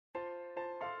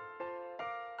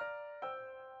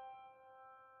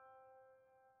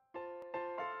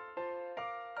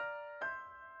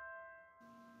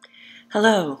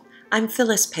Hello, I'm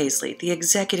Phyllis Paisley, the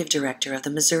Executive Director of the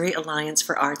Missouri Alliance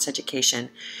for Arts Education,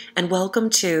 and welcome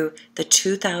to the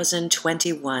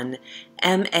 2021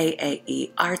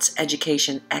 MAAE Arts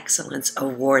Education Excellence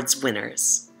Awards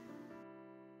winners.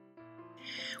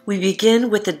 We begin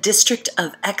with the District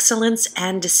of Excellence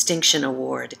and Distinction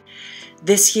Award,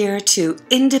 this year to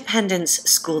Independence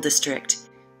School District.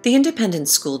 The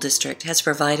Independence School District has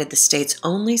provided the state's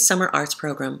only summer arts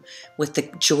program with the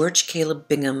George Caleb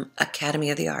Bingham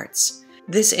Academy of the Arts.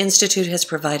 This institute has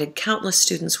provided countless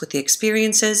students with the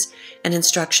experiences and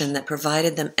instruction that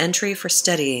provided them entry for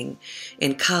studying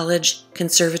in college,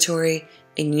 conservatory,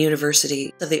 and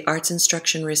university. The arts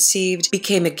instruction received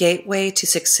became a gateway to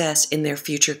success in their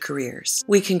future careers.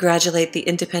 We congratulate the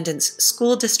Independence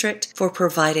School District for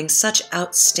providing such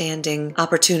outstanding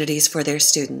opportunities for their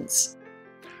students.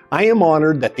 I am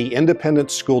honored that the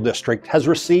Independence School District has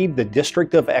received the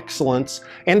District of Excellence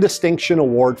and Distinction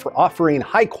Award for offering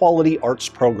high-quality arts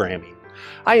programming.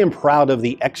 I am proud of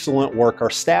the excellent work our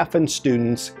staff and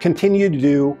students continue to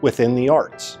do within the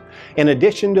arts. In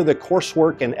addition to the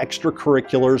coursework and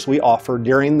extracurriculars we offer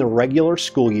during the regular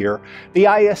school year, the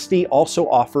ISD also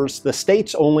offers the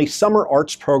state's only summer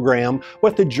arts program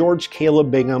with the George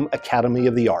Caleb Bingham Academy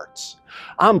of the Arts.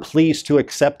 I'm pleased to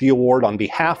accept the award on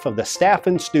behalf of the staff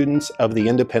and students of the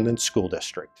Independence School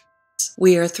District.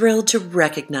 We are thrilled to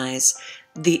recognize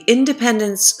the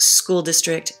Independence School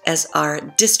District as our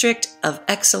District of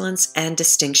Excellence and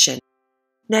Distinction.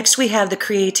 Next, we have the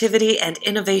Creativity and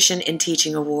Innovation in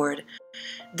Teaching Award,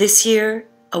 this year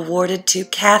awarded to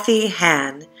Kathy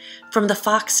Hann from the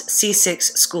Fox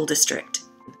C6 School District.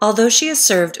 Although she has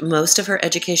served most of her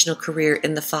educational career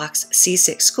in the Fox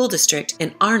C6 School District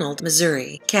in Arnold,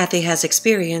 Missouri, Kathy has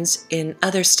experience in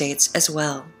other states as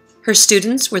well. Her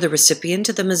students were the recipient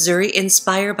of the Missouri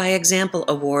Inspire by Example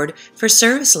Award for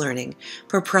Service Learning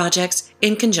for projects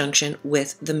in conjunction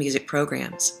with the music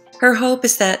programs. Her hope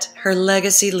is that her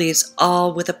legacy leaves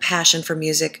all with a passion for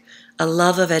music, a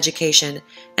love of education,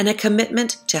 and a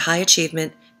commitment to high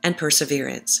achievement and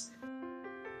perseverance.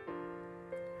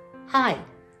 Hi.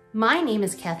 My name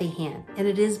is Kathy Hann, and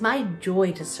it is my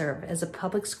joy to serve as a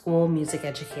public school music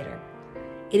educator.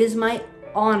 It is my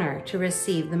honor to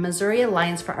receive the Missouri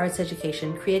Alliance for Arts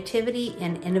Education Creativity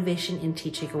and Innovation in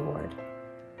Teaching Award.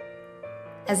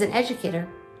 As an educator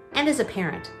and as a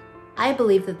parent, I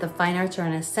believe that the fine arts are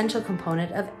an essential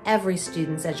component of every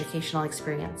student's educational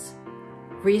experience.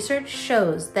 Research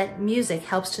shows that music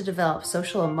helps to develop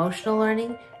social-emotional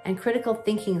learning and critical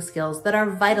thinking skills that are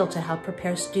vital to help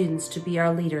prepare students to be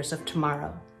our leaders of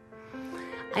tomorrow.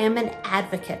 I am an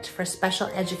advocate for special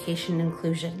education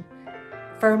inclusion,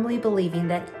 firmly believing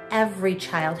that every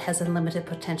child has unlimited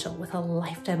potential with a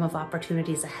lifetime of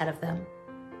opportunities ahead of them.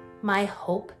 My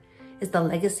hope is the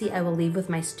legacy I will leave with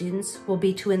my students will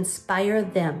be to inspire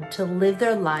them to live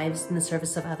their lives in the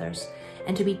service of others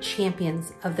and to be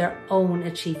champions of their own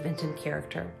achievement and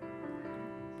character.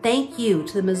 Thank you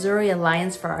to the Missouri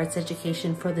Alliance for Arts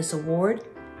Education for this award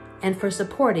and for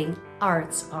supporting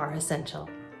Arts Are Essential.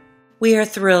 We are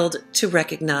thrilled to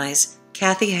recognize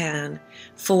Kathy Hann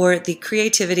for the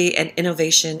Creativity and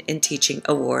Innovation in Teaching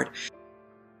Award.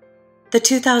 The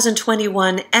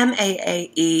 2021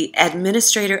 MAAE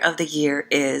Administrator of the Year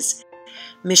is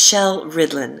Michelle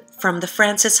Ridlen from the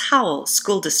Francis Howell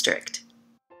School District.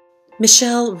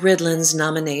 Michelle Ridlen's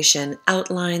nomination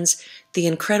outlines the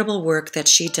incredible work that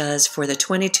she does for the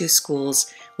 22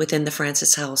 schools within the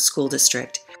Francis Howell School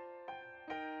District.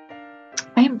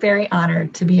 I am very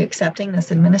honored to be accepting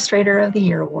this Administrator of the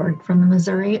Year award from the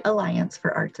Missouri Alliance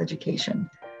for Arts Education.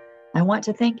 I want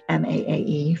to thank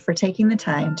MAAE for taking the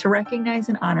time to recognize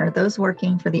and honor those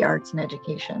working for the arts and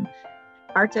education.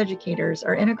 Arts educators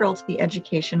are integral to the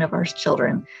education of our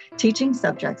children, teaching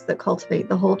subjects that cultivate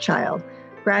the whole child,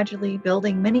 gradually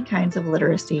building many kinds of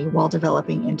literacy while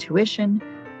developing intuition,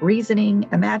 reasoning,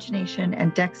 imagination,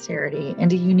 and dexterity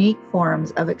into unique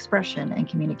forms of expression and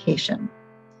communication.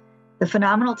 The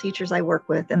phenomenal teachers I work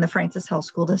with in the Francis Howell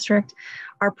School District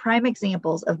are prime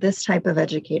examples of this type of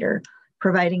educator,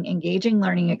 providing engaging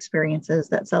learning experiences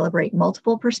that celebrate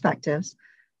multiple perspectives,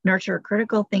 nurture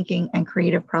critical thinking and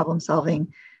creative problem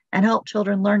solving, and help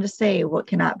children learn to say what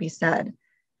cannot be said.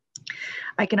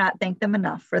 I cannot thank them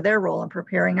enough for their role in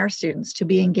preparing our students to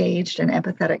be engaged and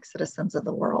empathetic citizens of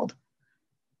the world.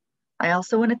 I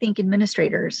also want to thank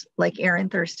administrators like Erin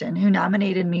Thurston, who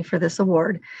nominated me for this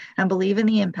award and believe in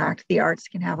the impact the arts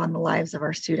can have on the lives of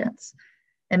our students.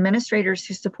 Administrators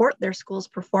who support their schools'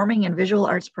 performing and visual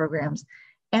arts programs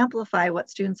amplify what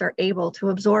students are able to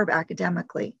absorb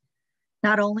academically.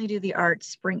 Not only do the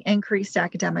arts bring increased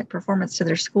academic performance to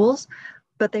their schools,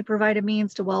 but they provide a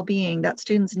means to well-being that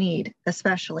students need,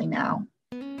 especially now.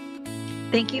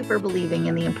 Thank you for believing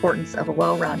in the importance of a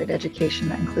well-rounded education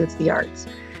that includes the arts.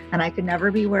 And I could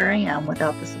never be where I am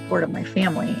without the support of my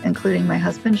family, including my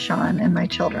husband, Sean, and my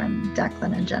children,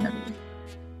 Declan and Genevieve.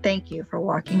 Thank you for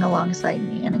walking alongside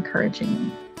me and encouraging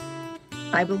me.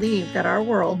 I believe that our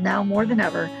world, now more than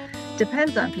ever,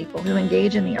 depends on people who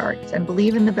engage in the arts and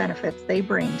believe in the benefits they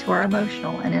bring to our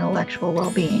emotional and intellectual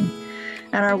well-being,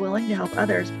 and are willing to help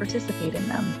others participate in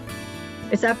them.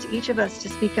 It's up to each of us to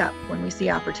speak up when we see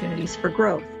opportunities for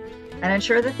growth and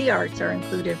ensure that the arts are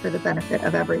included for the benefit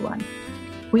of everyone.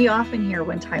 We often hear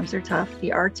when times are tough,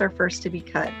 the arts are first to be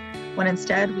cut, when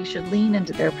instead we should lean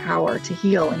into their power to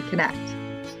heal and connect.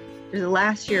 Through the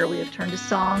last year, we have turned to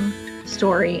song,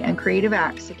 story, and creative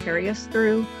acts to carry us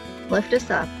through, lift us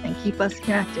up, and keep us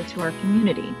connected to our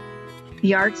community.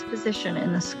 The arts position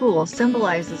in the school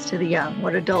symbolizes to the young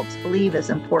what adults believe is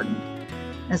important.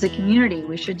 As a community,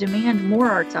 we should demand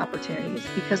more arts opportunities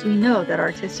because we know that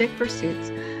artistic pursuits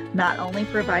not only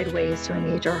provide ways to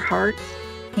engage our hearts,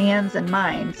 hands, and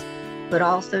minds, but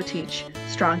also teach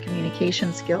strong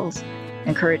communication skills,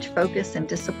 encourage focus and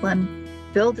discipline,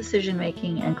 build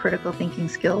decision-making and critical thinking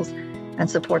skills, and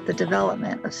support the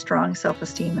development of strong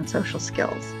self-esteem and social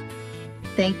skills.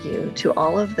 Thank you to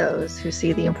all of those who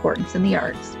see the importance in the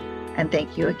arts, and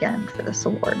thank you again for this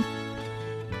award.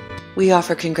 We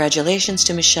offer congratulations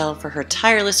to Michelle for her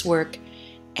tireless work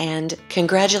and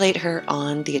congratulate her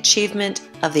on the achievement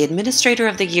of the Administrator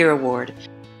of the Year Award.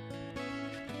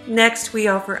 Next, we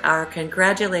offer our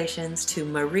congratulations to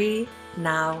Marie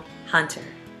Nau Hunter.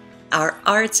 Our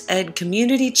Arts Ed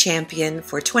Community Champion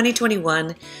for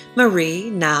 2021, Marie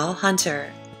Nau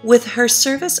Hunter. With her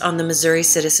service on the Missouri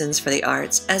Citizens for the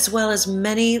Arts, as well as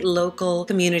many local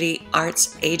community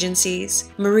arts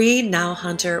agencies, Marie Nau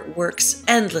Hunter works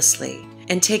endlessly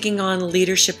in taking on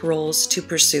leadership roles to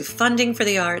pursue funding for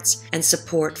the arts and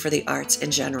support for the arts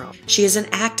in general. She is an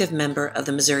active member of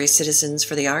the Missouri Citizens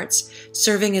for the Arts,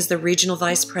 serving as the regional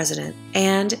vice president,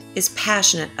 and is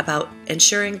passionate about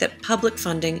ensuring that public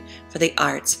funding for the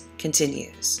arts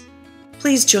continues.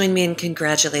 Please join me in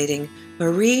congratulating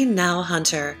Marie Nau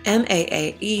Hunter,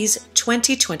 MAAE's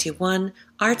 2021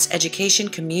 Arts Education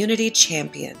Community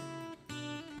Champion.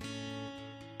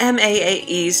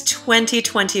 MAAE's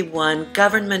 2021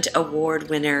 Government Award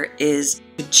winner is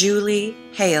Julie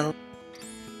Hale.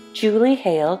 Julie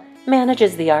Hale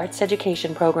manages the Arts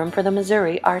Education Program for the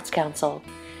Missouri Arts Council.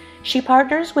 She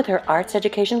partners with her arts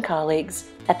education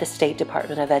colleagues at the State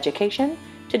Department of Education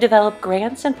to develop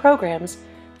grants and programs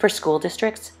for school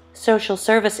districts, social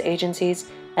service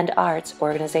agencies, and arts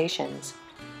organizations.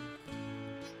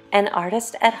 An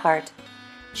artist at heart,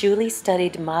 Julie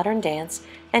studied modern dance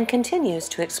and continues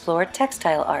to explore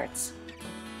textile arts.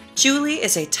 Julie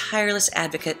is a tireless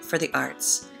advocate for the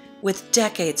arts, with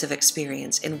decades of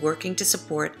experience in working to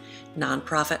support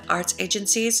nonprofit arts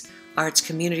agencies, arts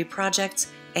community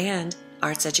projects, and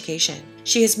arts education.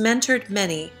 She has mentored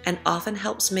many and often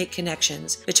helps make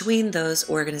connections between those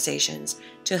organizations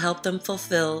to help them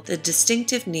fulfill the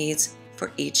distinctive needs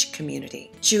for each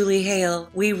community. Julie Hale,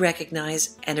 we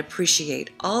recognize and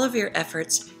appreciate all of your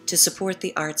efforts to support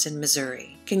the arts in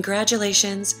Missouri.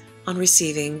 Congratulations on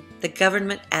receiving the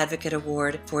Government Advocate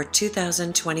Award for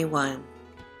 2021.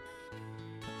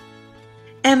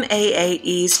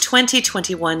 MAAE's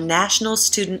 2021 National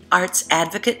Student Arts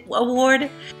Advocate Award,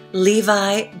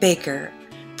 Levi Baker.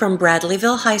 From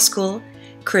Bradleyville High School,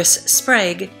 Chris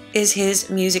Sprague is his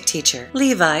music teacher.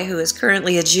 Levi, who is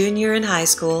currently a junior in high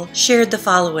school, shared the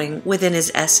following within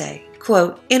his essay.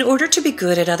 Quote, "In order to be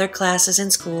good at other classes in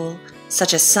school,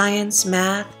 such as science,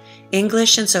 math,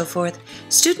 English, and so forth,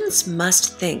 students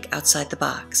must think outside the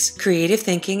box. Creative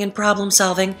thinking and problem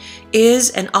solving is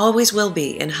and always will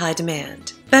be in high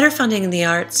demand. Better funding in the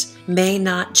arts may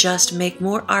not just make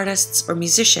more artists or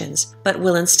musicians, but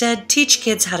will instead teach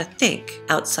kids how to think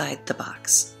outside the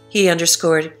box." He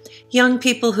underscored, "Young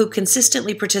people who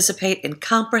consistently participate in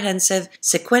comprehensive,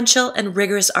 sequential, and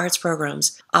rigorous arts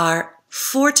programs are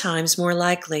 4 times more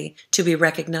likely to be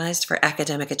recognized for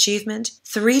academic achievement,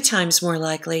 3 times more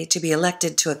likely to be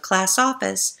elected to a class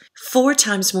office, 4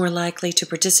 times more likely to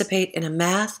participate in a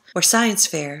math or science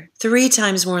fair, 3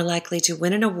 times more likely to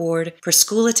win an award for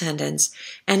school attendance,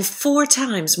 and 4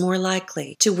 times more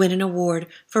likely to win an award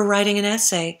for writing an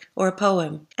essay or a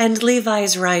poem." And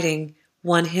Levi's writing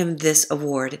won him this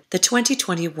award, the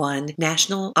 2021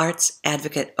 National Arts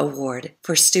Advocate Award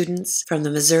for students from the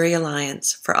Missouri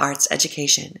Alliance for Arts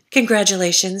Education.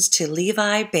 Congratulations to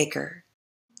Levi Baker.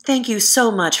 Thank you so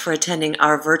much for attending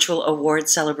our virtual award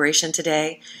celebration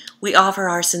today. We offer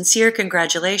our sincere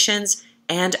congratulations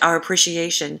and our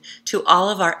appreciation to all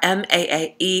of our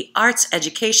MAAE Arts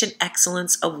Education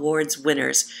Excellence Awards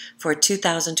winners for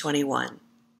 2021.